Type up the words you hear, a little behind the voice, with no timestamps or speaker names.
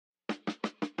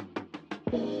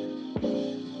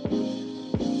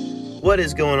What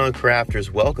is going on, crafters?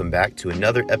 Welcome back to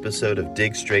another episode of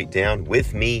Dig Straight Down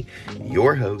with me,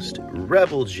 your host,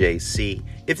 Rebel JC.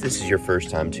 If this is your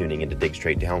first time tuning into Dig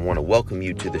Straight Down, I want to welcome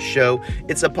you to the show.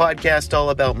 It's a podcast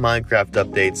all about Minecraft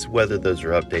updates, whether those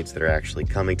are updates that are actually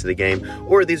coming to the game,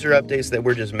 or these are updates that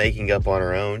we're just making up on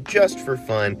our own, just for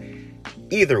fun.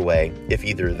 Either way, if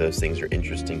either of those things are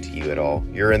interesting to you at all,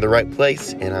 you're in the right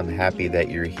place, and I'm happy that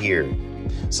you're here.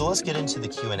 So let's get into the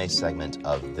Q&A segment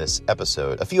of this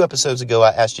episode. A few episodes ago, I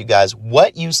asked you guys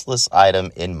what useless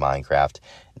item in Minecraft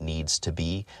needs to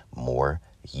be more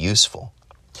useful.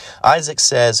 Isaac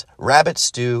says rabbit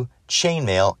stew,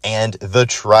 chainmail, and the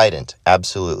trident.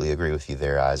 Absolutely agree with you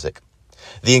there, Isaac.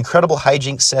 The Incredible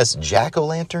Hijinks says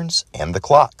jack-o'-lanterns and the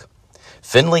clock.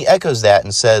 Finley echoes that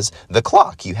and says, the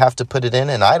clock, you have to put it in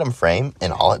an item frame,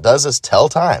 and all it does is tell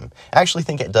time. I actually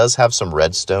think it does have some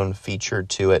redstone feature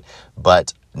to it,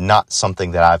 but not something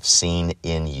that I've seen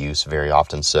in use very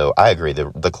often, so I agree,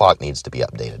 the clock needs to be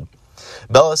updated.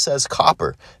 Bella says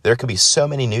copper. There could be so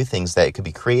many new things that could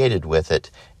be created with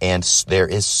it, and there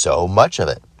is so much of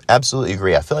it. Absolutely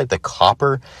agree. I feel like the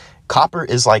copper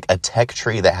is like a tech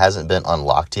tree that hasn't been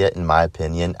unlocked yet, in my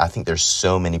opinion. I think there's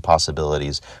so many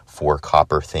possibilities for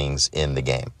copper things in the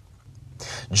game.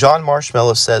 John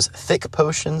Marshmallow says thick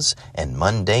potions and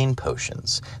mundane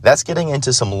potions. That's getting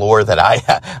into some lore that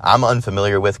I'm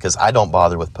unfamiliar with because I don't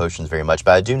bother with potions very much,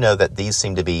 but I do know that these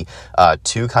seem to be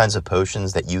two kinds of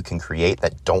potions that you can create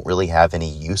that don't really have any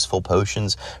useful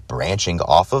potions branching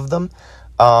off of them.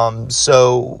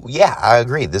 So yeah, I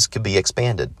agree. This could be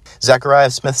expanded.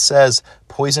 Zachariah Smith says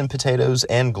poison potatoes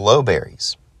and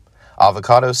glowberries.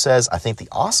 Avocado says, I think the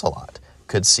ocelot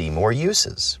could see more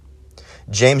uses.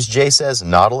 James J says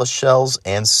nautilus shells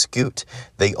and scoot.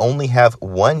 They only have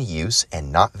one use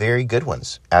and not very good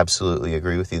ones. Absolutely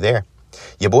agree with you there.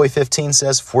 Your boy 15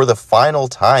 says, for the final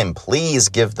time, please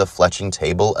give the fletching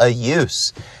table a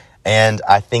use. And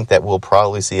I think that we'll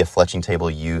probably see a fletching table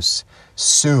use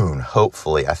soon,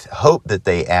 hopefully. I hope that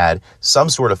they add some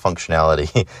sort of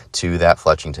functionality to that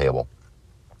fletching table.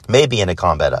 Maybe in a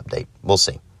combat update. We'll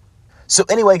see. So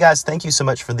anyway, guys, thank you so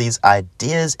much for these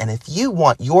ideas. And if you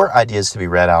want your ideas to be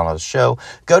read out on the show,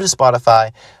 go to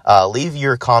Spotify, leave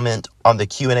your comment on the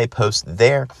Q&A post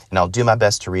there, and I'll do my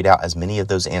best to read out as many of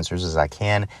those answers as I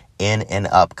can in an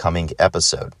upcoming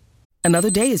episode. Another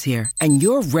day is here, and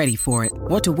you're ready for it.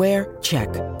 What to wear? Check.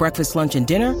 Breakfast, lunch, and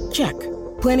dinner? Check.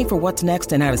 Planning for what's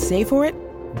next and how to save for it?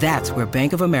 That's where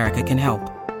Bank of America can help.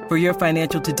 For your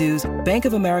financial to-dos, Bank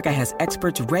of America has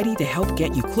experts ready to help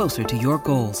get you closer to your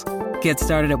goals. Get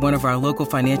started at one of our local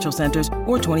financial centers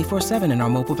or 24/7 in our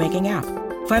mobile banking app.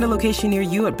 Find a location near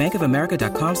you at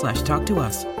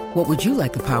bankofamerica.com/talktous. What would you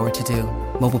like the power to do?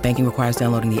 Mobile banking requires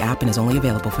downloading the app and is only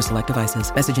available for select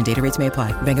devices. Message and data rates may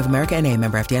apply. Bank of America N.A.,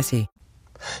 member FDIC.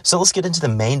 So let's get into the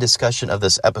main discussion of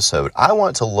this episode. I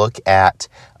want to look at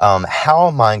how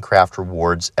Minecraft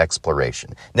rewards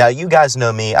exploration. Now, you guys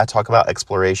know me. I talk about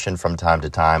exploration from time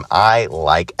to time. I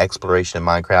like exploration in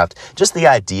Minecraft. Just the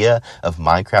idea of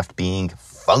Minecraft being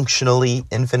functionally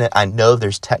infinite. I know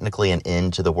there's technically an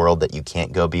end to the world that you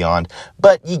can't go beyond,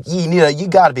 but you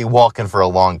got to be walking for a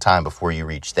long time before you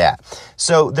reach that.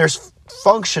 So there's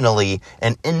functionally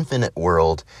an infinite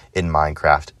world in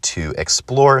Minecraft to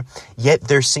explore, yet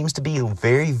there seems to be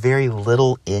very, very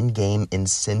little in-game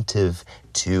incentive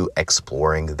to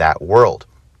exploring that world.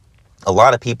 A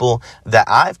lot of people that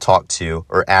I've talked to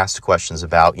or asked questions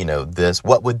about, this,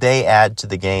 what would they add to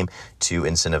the game to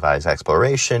incentivize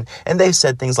exploration? And they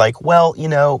said things like, well,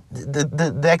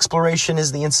 the exploration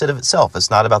is the incentive itself.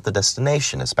 It's not about the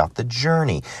destination. It's about the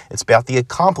journey. It's about the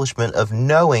accomplishment of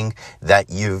knowing that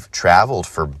you've traveled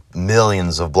for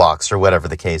millions of blocks or whatever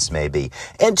the case may be.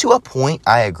 And to a point,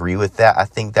 I agree with that. I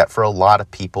think that for a lot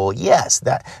of people, yes,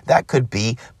 that could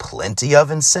be plenty of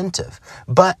incentive.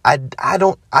 But I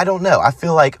don't know. I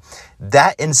feel like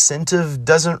that incentive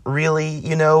doesn't really,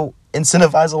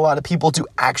 incentivize a lot of people to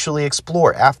actually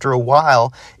explore. After a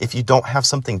while, if you don't have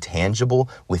something tangible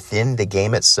within the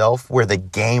game itself where the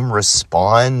game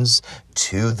responds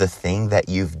to the thing that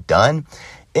you've done,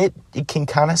 it can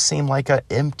kind of seem like an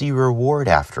empty reward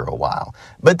after a while.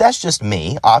 But that's just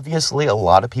me. Obviously, a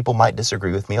lot of people might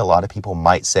disagree with me. A lot of people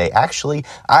might say, actually,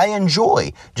 I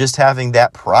enjoy just having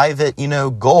that private,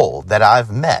 goal that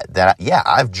I've met, that,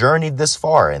 I've journeyed this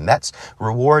far, and that's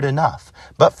reward enough.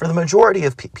 But for the majority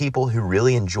of people who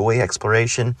really enjoy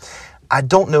exploration, I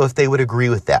don't know if they would agree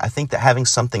with that. I think that having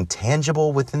something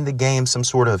tangible within the game, some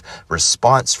sort of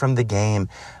response from the game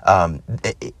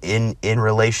in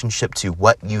relationship to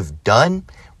what you've done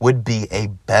would be a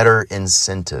better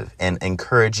incentive and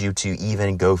encourage you to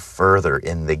even go further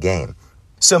in the game.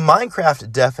 So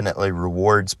Minecraft definitely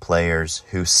rewards players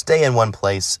who stay in one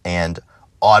place and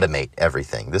automate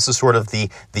everything. This is sort of the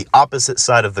opposite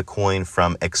side of the coin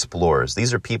from explorers.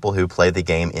 These are people who play the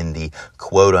game in the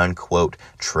quote-unquote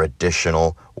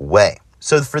traditional way.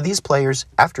 So for these players,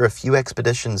 after a few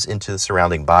expeditions into the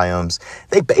surrounding biomes,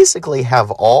 they basically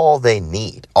have all they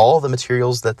need, all the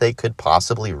materials that they could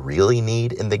possibly really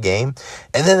need in the game,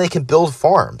 and then they can build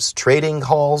farms, trading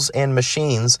halls, and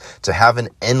machines to have an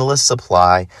endless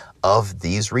supply of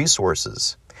these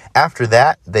resources. After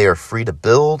that, they are free to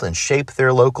build and shape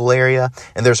their local area,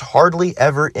 and there's hardly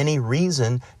ever any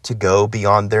reason to go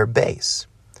beyond their base.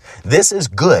 This is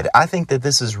good. I think that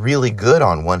this is really good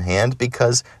on one hand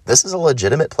because this is a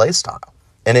legitimate playstyle,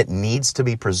 and it needs to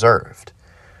be preserved.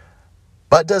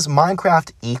 But does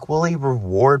Minecraft equally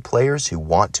reward players who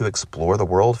want to explore the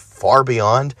world far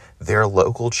beyond their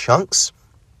local chunks?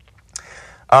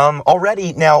 Now,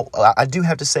 I do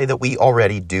have to say that we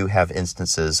already do have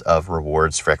instances of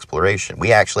rewards for exploration.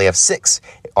 We actually have 6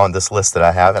 on this list that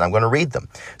I have, and I'm going to read them.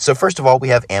 So first of all, we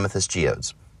have amethyst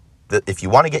geodes. If you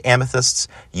want to get amethysts,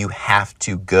 you have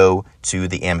to go to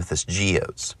the amethyst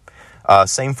geodes.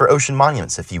 Same for ocean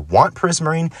monuments. If you want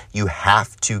prismarine, you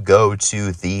have to go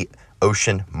to the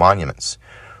ocean monuments.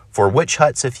 For witch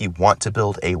huts, if you want to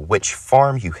build a witch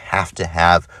farm, you have to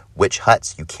have witch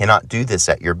huts. You cannot do this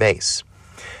at your base.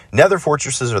 Nether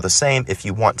fortresses are the same. If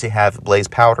you want to have blaze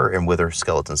powder and wither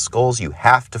skeleton skulls, you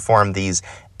have to farm these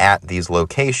at these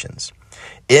locations.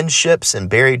 In ships and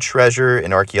buried treasure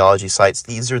and archaeology sites,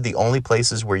 these are the only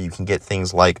places where you can get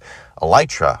things like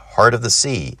elytra, heart of the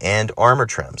sea, and armor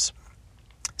trims.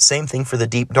 Same thing for the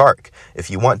deep dark. If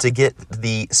you want to get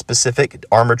the specific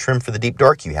armor trim for the deep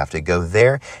dark, you have to go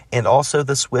there. And also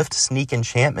the swift sneak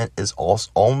enchantment is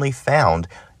also only found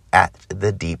at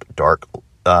the deep dark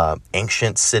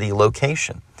ancient city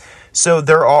location. So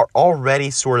there are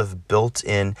already sort of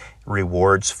built-in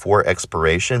rewards for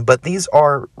exploration, but these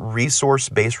are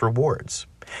resource-based rewards.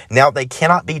 Now, they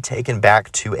cannot be taken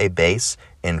back to a base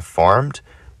and farmed,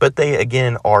 but they,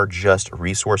 again, are just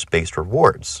resource-based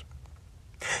rewards.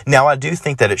 Now, I do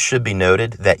think that it should be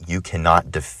noted that you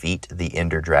cannot defeat the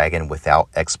Ender Dragon without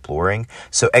exploring.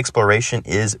 So exploration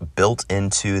is built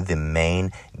into the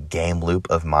main game loop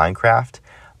of Minecraft.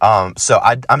 So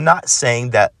I'm not saying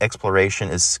that exploration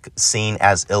is seen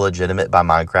as illegitimate by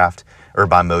Minecraft or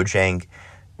by Mojang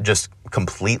just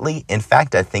completely. In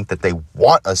fact, I think that they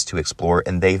want us to explore,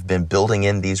 and they've been building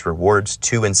in these rewards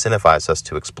to incentivize us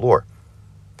to explore.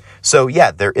 So yeah,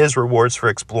 there is rewards for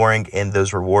exploring, and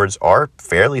those rewards are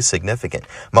fairly significant.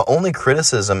 My only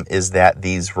criticism is that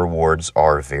these rewards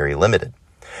are very limited.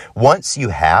 Once you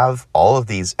have all of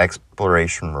these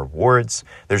exploration rewards,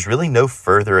 there's really no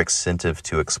further incentive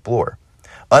to explore.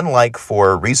 Unlike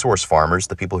for resource farmers,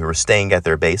 the people who are staying at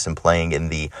their base and playing in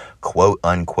the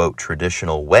quote-unquote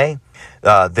traditional way,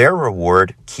 their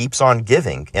reward keeps on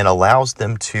giving and allows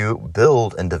them to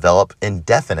build and develop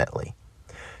indefinitely.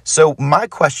 So my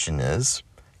question is,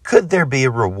 could there be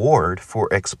a reward for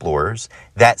explorers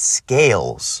that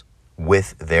scales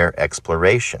with their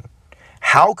exploration?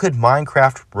 How could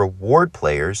Minecraft reward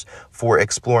players for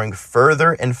exploring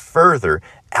further and further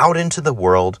out into the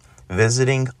world,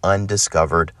 visiting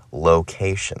undiscovered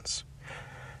locations?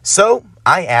 So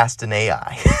I asked an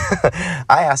AI.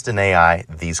 I asked an AI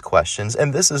these questions,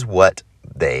 and this is what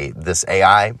this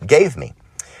AI gave me.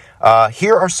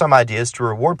 Here are some ideas to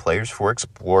reward players for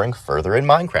exploring further in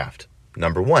Minecraft.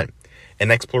 Number 1. An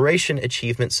exploration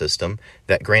achievement system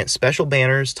that grants special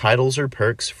banners, titles, or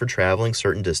perks for traveling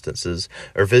certain distances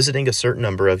or visiting a certain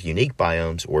number of unique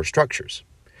biomes or structures.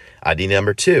 Idea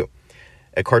number 2.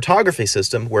 A cartography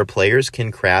system where players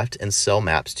can craft and sell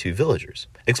maps to villagers.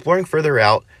 Exploring further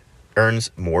out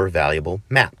earns more valuable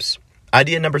maps.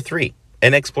 Idea number 3.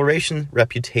 An exploration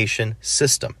reputation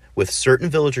system with certain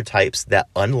villager types that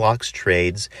unlocks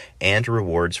trades and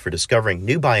rewards for discovering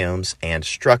new biomes and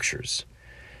structures.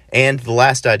 And the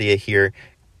last idea here,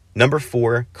 number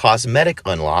 4, cosmetic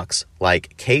unlocks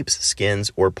like capes,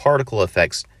 skins, or particle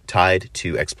effects tied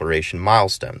to exploration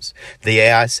milestones. The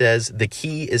AI says the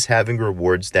key is having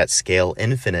rewards that scale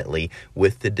infinitely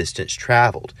with the distance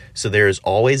traveled, so there is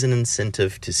always an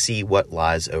incentive to see what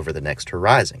lies over the next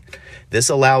horizon. This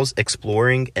allows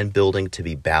exploring and building to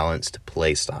be balanced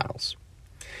play styles.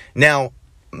 Now,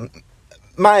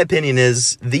 my opinion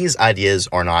is these ideas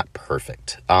are not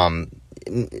perfect.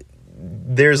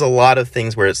 there's a lot of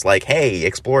things where it's like, hey,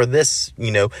 explore this,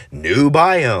 new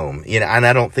biome, and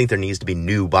I don't think there needs to be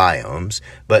new biomes,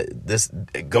 but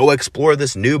go explore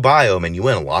this new biome and you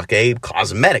unlock a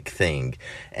cosmetic thing.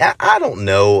 I don't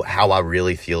know how I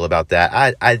really feel about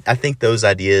that. I think those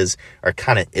ideas are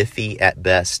kind of iffy at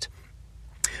best,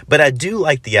 but I do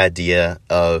like the idea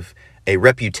of a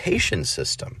reputation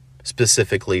system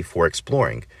specifically for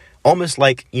exploring. Almost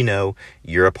like,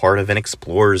 you're a part of an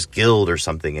explorer's guild or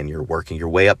something and you're working your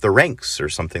way up the ranks or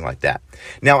something like that.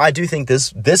 Now, I do think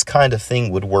this kind of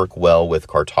thing would work well with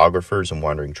cartographers and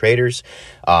wandering traders.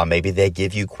 Maybe they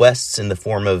give you quests in the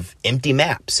form of empty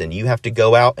maps and you have to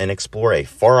go out and explore a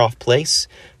far off place,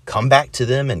 come back to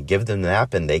them and give them the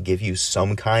map and they give you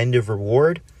some kind of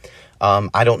reward.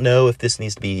 I don't know if this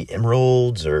needs to be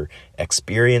emeralds or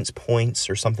experience points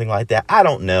or something like that. I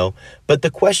don't know. But the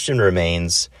question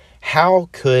remains, how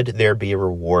could there be a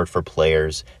reward for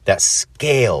players that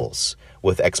scales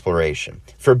with exploration?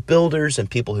 For builders and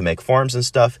people who make farms and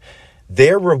stuff,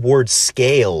 their reward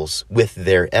scales with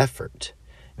their effort.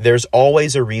 There's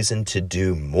always a reason to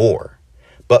do more.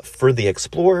 But for the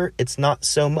explorer, it's not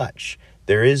so much.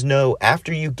 There is no,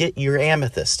 after you get your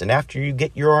amethyst and after you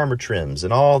get your armor trims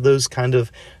and all those kind of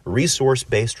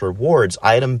resource-based rewards,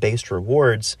 item-based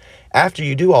rewards, after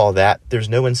you do all that, there's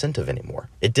no incentive anymore.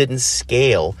 It didn't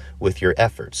scale with your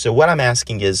effort. So what I'm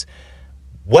asking is,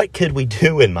 what could we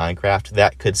do in Minecraft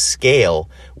that could scale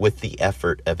with the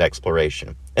effort of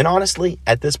exploration? And honestly,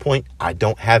 at this point, I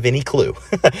don't have any clue.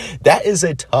 That is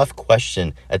a tough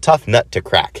question, a tough nut to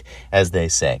crack, as they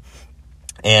say.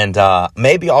 And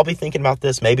maybe I'll be thinking about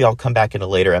this. Maybe I'll come back in a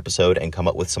later episode and come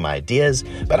up with some ideas.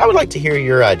 But I would like to hear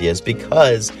your ideas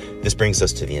because this brings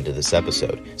us to the end of this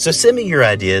episode. So send me your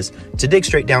ideas to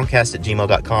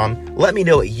digstraightdowncast@gmail.com. Let me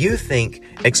know what you think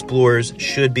explorers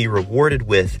should be rewarded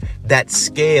with that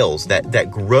scales,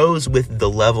 that grows with the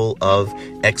level of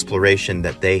exploration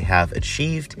that they have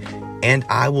achieved. And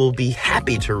I will be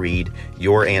happy to read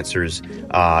your answers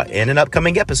in an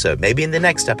upcoming episode, maybe in the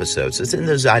next episode. So send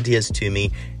those ideas to me,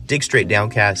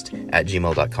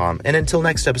 digstraightdowncast@gmail.com. And until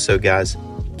next episode, guys,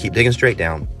 keep digging straight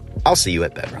down. I'll see you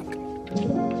at Bedrock.